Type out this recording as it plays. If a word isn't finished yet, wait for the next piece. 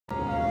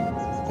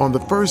On the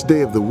first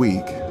day of the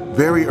week,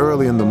 very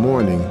early in the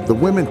morning, the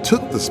women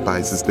took the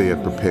spices they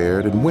had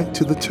prepared and went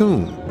to the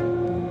tomb.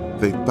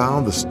 They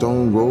found the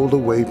stone rolled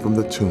away from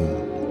the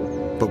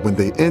tomb, but when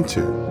they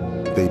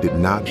entered, they did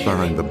not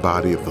find the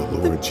body of the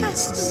Lord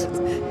Jesus.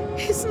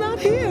 He's not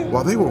here.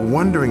 While they were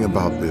wondering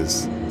about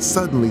this,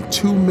 suddenly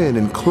 2 men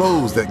in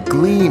clothes that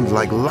gleamed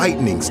like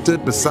lightning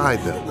stood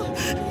beside them.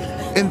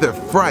 In their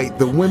fright,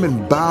 the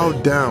women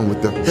bowed down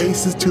with their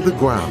faces to the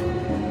ground.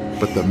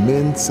 But the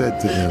men said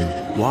to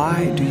them,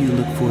 "Why do you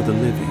look for the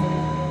living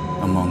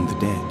among the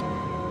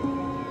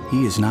dead?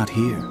 He is not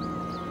here.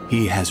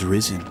 He has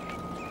risen.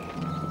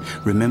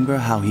 Remember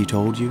how he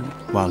told you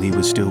while he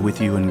was still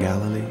with you in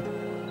Galilee?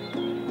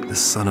 The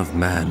Son of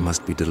Man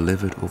must be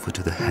delivered over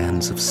to the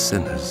hands of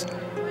sinners,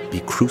 be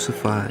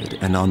crucified,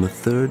 and on the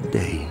third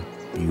day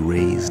be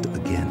raised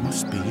again."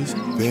 Must be, isn't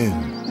it? Then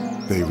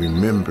they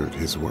remembered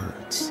his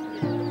words.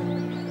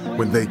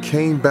 When they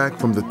came back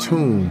from the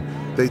tomb,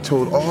 they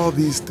told all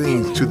these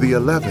things to the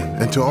 11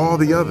 and to all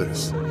the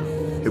others.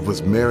 It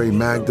was Mary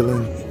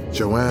Magdalene,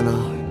 Joanna,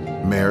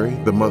 Mary,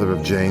 the mother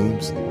of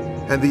James,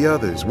 and the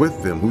others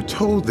with them who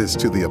told this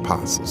to the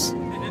apostles.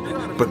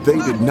 But they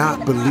did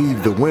not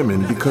believe the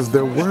women because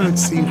their words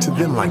seemed to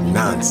them like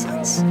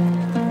nonsense.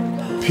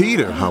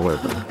 Peter,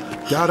 however,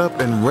 got up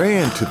and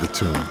ran to the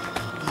tomb.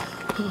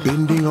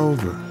 Bending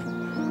over,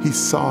 he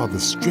saw the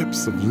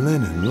strips of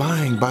linen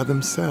lying by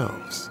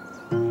themselves,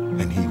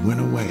 and he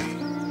went away,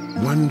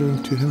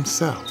 wondering to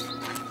himself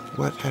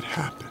what had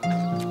happened.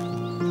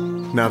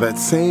 Now that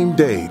same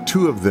day,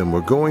 2 of them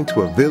were going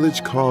to a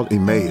village called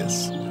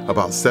Emmaus,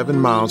 about 7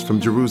 miles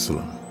from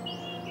Jerusalem.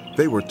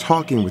 They were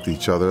talking with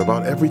each other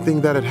about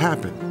everything that had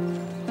happened.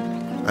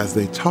 As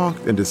they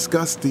talked and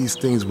discussed these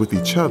things with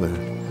each other,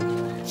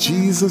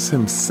 Jesus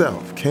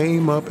himself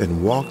came up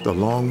and walked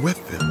along with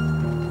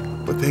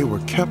them, but they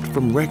were kept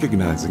from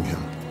recognizing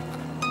him.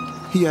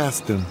 He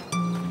asked them,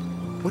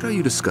 "What are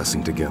you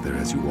discussing together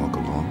as you walk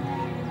along?"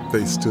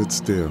 They stood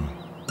still,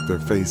 their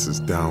faces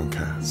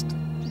downcast.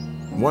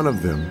 One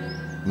of them,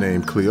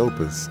 named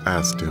Cleopas,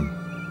 asked him,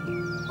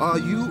 "Are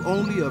you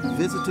only a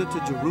visitor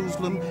to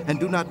Jerusalem and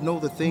do not know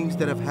the things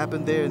that have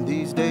happened there in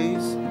these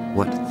days?"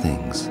 "What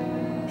things?"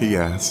 he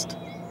asked.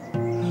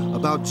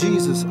 "About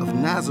Jesus of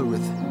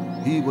Nazareth.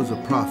 He was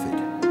a prophet,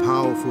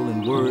 powerful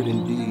in word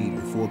and deed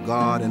before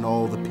God and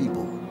all the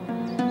people.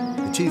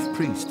 The chief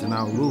priests and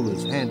our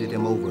rulers handed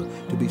him over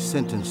to be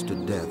sentenced to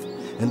death,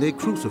 and they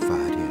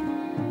crucified him.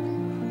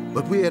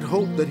 But we had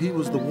hoped that he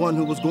was the one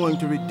who was going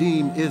to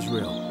redeem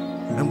Israel.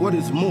 And what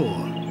is more,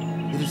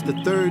 it is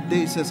the 3rd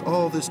day since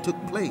all this took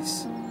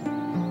place.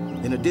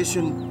 In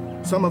addition,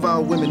 some of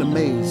our women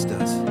amazed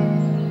us.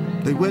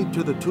 They went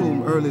to the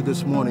tomb early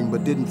this morning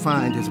but didn't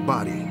find his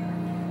body.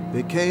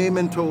 They came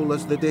and told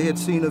us that they had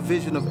seen a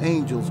vision of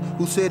angels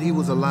who said he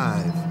was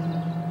alive.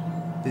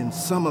 Then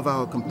some of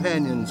our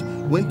companions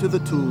went to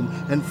the tomb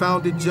and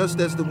found it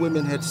just as the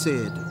women had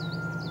said,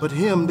 but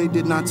him they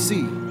did not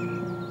see."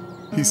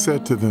 He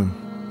said to them,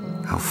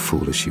 "How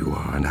foolish you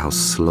are, and how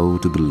slow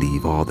to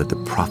believe all that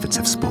the prophets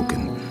have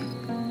spoken.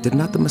 Did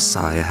not the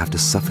Messiah have to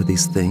suffer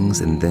these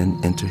things and then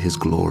enter his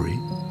glory?"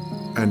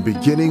 And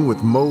beginning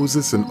with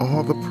Moses and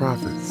all the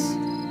prophets,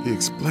 he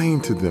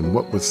explained to them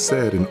what was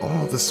said in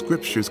all the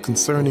scriptures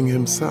concerning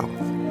himself.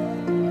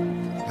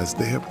 As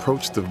they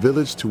approached the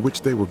village to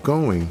which they were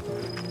going,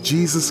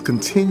 Jesus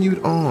continued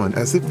on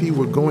as if he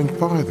were going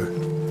farther,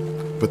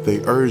 but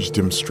they urged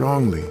him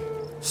strongly,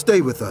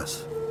 "Stay with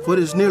us, for it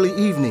is nearly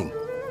evening.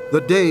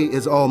 The day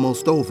is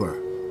almost over."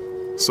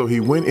 So he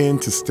went in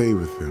to stay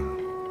with them.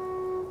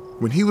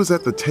 When he was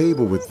at the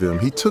table with them,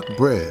 he took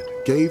bread,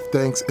 gave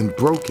thanks, and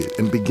broke it,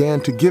 and began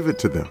to give it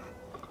to them.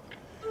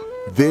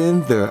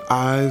 Then their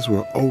eyes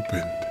were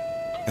opened,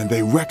 and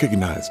they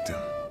recognized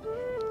him,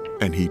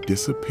 and he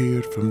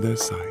disappeared from their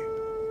sight.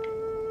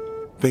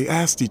 They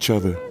asked each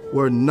other,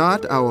 "Were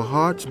not our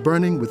hearts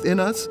burning within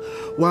us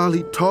while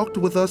he talked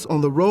with us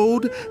on the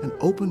road and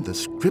opened the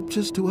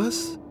scriptures to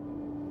us?"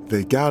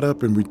 They got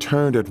up and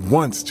returned at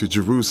once to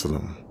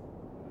Jerusalem.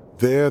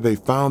 There they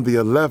found the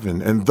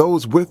 11 and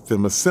those with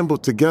them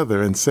assembled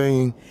together and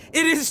saying,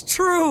 It is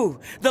true.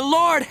 The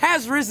Lord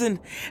has risen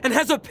and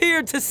has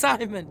appeared to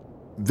Simon.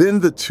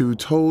 Then the 2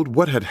 told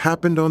what had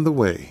happened on the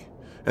way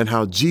and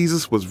how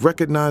Jesus was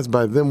recognized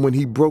by them when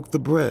he broke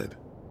the bread.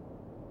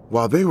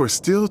 While they were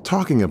still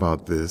talking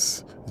about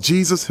this,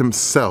 Jesus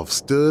himself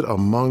stood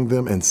among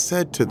them and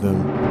said to them,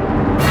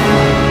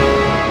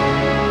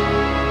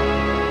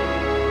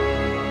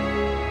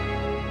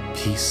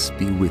 "Peace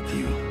be with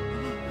you."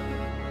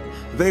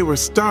 They were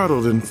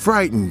startled and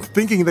frightened,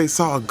 thinking they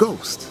saw a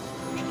ghost.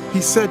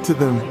 He said to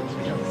them,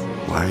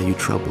 "Why are you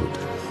troubled?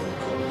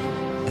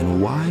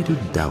 And why do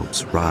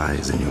doubts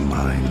rise in your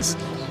minds?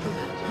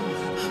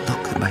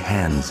 Look at my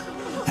hands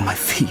and my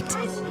feet.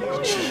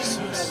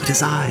 It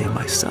is I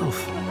myself.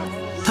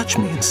 Touch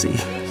me and see.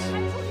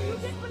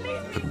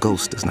 A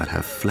ghost does not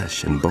have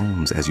flesh and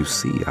bones as you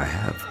see I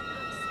have."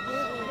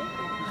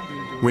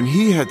 When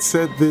he had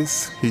said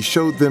this, he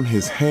showed them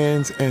his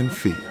hands and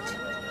feet.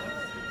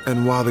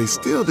 And while they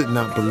still did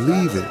not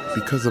believe it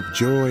because of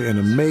joy and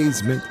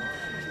amazement,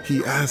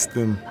 he asked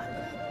them,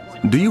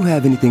 "Do you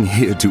have anything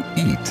here to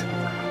eat?"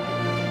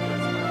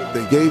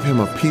 They gave him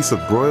a piece of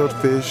broiled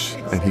fish,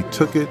 and he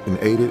took it and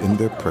ate it in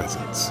their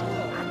presence.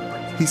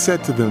 He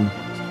said to them,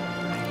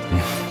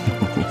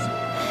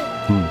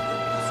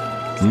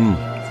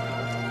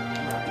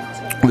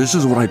 This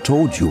is what I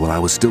told you while I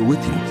was still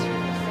with you.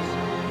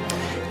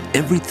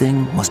 Everything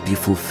must be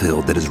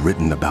fulfilled that is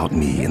written about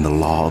me in the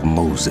law of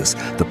Moses,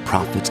 the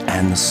prophets,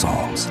 and the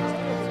Psalms.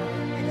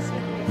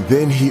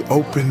 Then he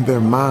opened their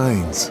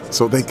minds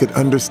so they could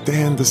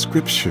understand the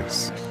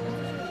scriptures.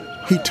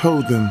 He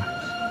told them,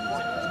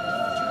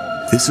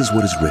 This is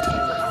what is written.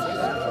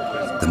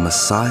 The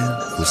Messiah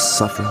will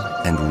suffer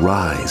and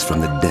rise from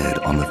the dead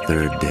on the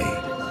third day.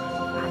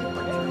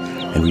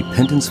 And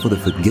repentance for the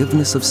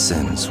forgiveness of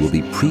sins will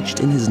be preached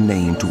in his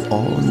name to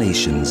all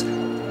nations,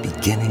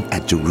 beginning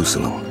at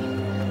Jerusalem.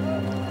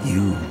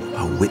 You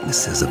are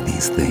witnesses of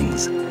these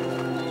things.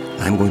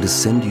 I am going to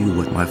send you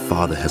what my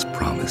Father has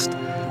promised,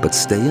 but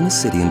stay in the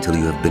city until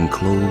you have been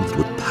clothed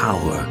with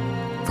power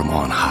from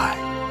on high.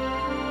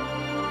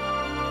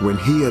 When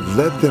he had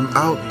led them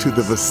out to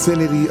the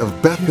vicinity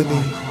of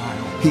Bethany,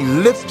 he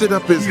lifted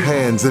up his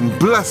hands and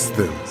blessed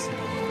them.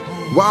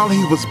 While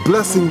he was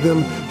blessing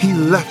them, he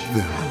left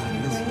them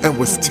and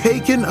was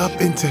taken up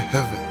into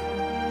heaven.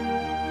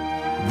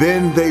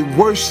 Then they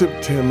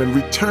worshiped him and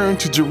returned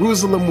to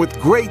Jerusalem with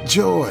great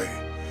joy,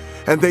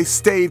 and they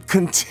stayed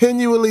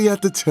continually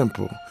at the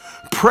temple,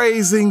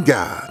 praising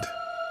God.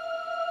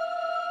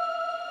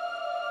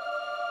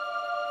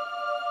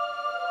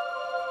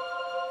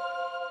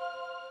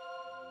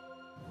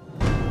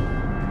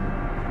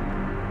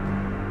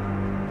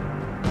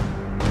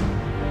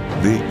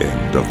 The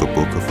end of the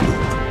book of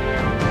Luke.